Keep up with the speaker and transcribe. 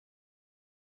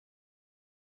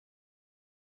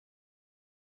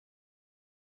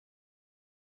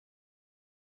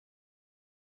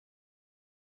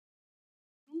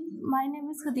My name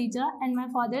is Khadija and my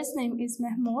father's name is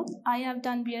Mehmood. I have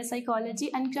done BA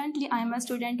Psychology and currently I am a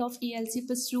student of ELC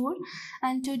Pasroor.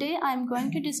 And today I am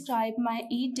going to describe my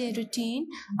Eid day routine.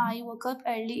 I woke up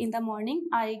early in the morning.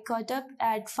 I got up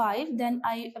at 5. Then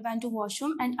I went to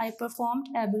washroom and I performed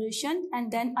ablution.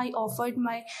 And then I offered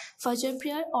my Fajr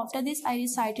prayer. After this I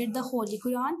recited the Holy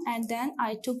Quran. And then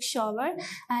I took shower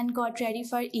and got ready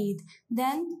for Eid.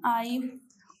 Then I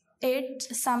ate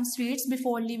some sweets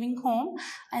before leaving home,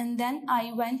 and then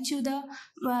I went to the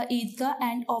Eidgah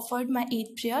and offered my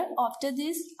Eid prayer. After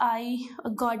this I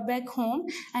got back home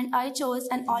and I chose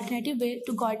an alternative way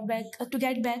to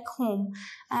get back home.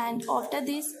 And after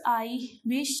this I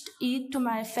wished Eid to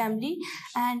my family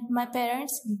and my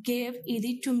parents gave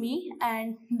Eid to me,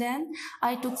 and then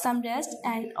I took some rest,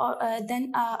 and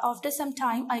then after some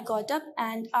time I got up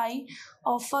and I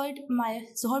offered my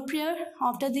Zohar prayer.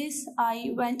 After this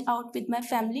I went out with my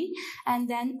family and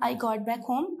then I got back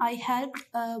home. I helped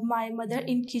my mother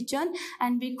in kitchen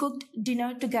and we cooked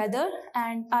dinner together,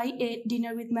 and I ate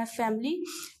dinner with my family,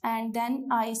 and then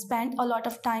I spent a lot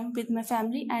of time with my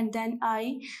family, and then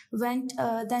I went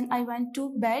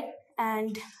to bed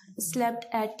and slept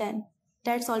at 10.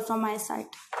 That's all from my side.